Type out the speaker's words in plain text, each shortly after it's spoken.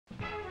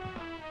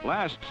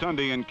Last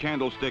Sunday in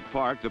Candlestick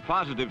Park, the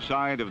positive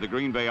side of the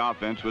Green Bay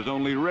offense was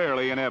only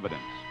rarely in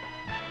evidence.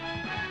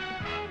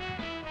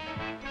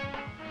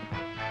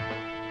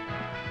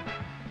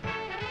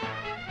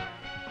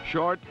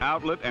 Short,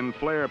 outlet, and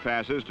flare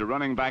passes to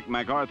running back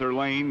MacArthur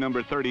Lane,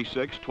 number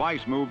 36,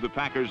 twice moved the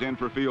Packers in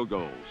for field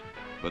goals.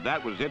 But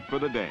that was it for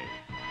the day.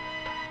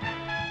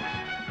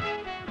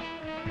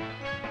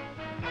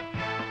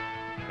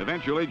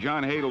 Eventually,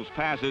 John Hadel's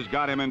passes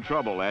got him in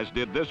trouble, as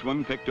did this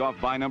one picked off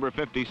by number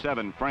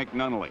 57, Frank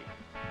Nunnally.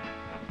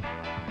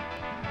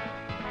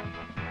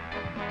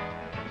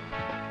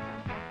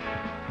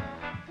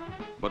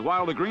 But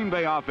while the Green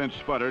Bay offense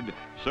sputtered,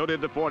 so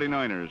did the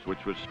 49ers,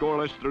 which was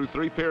scoreless through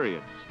 3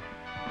 periods.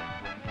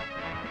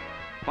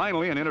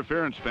 Finally, an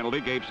interference penalty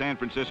gave San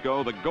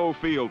Francisco the go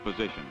field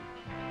position.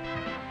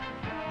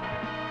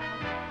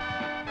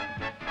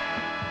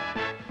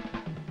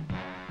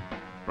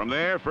 From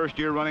there,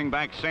 first-year running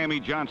back Sammy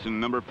Johnson,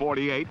 number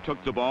 48,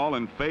 took the ball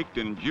and faked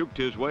and juked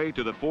his way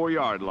to the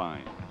 4-yard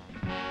line.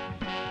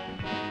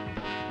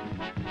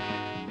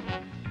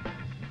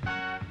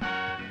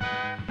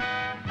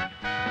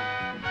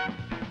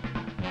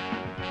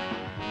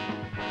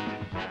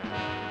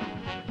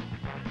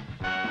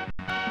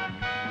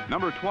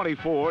 Number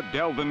 24,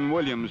 Delvin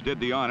Williams, did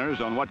the honors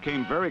on what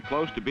came very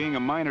close to being a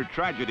minor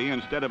tragedy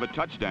instead of a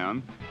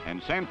touchdown,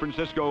 and San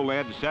Francisco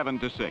led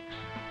 7-6.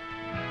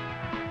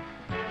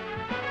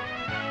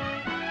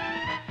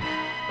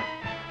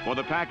 For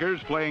the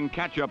Packers, playing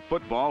catch-up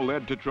football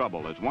led to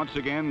trouble, as once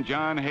again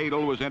John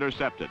Hadel was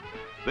intercepted,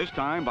 this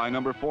time by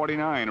number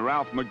 49,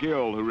 Ralph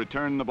McGill, who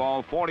returned the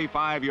ball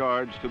 45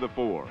 yards to the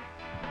 4.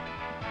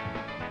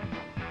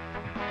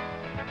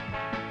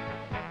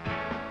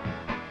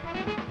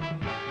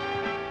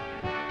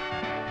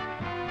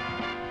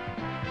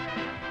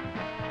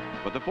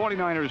 But the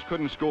 49ers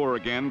couldn't score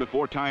again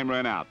before time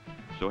ran out,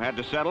 so had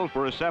to settle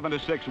for a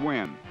 7-6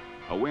 win.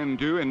 A win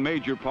due in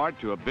major part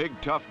to a big,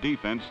 tough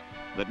defense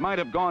that might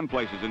have gone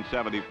places in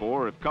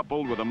 '74 if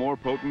coupled with a more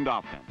potent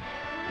offense.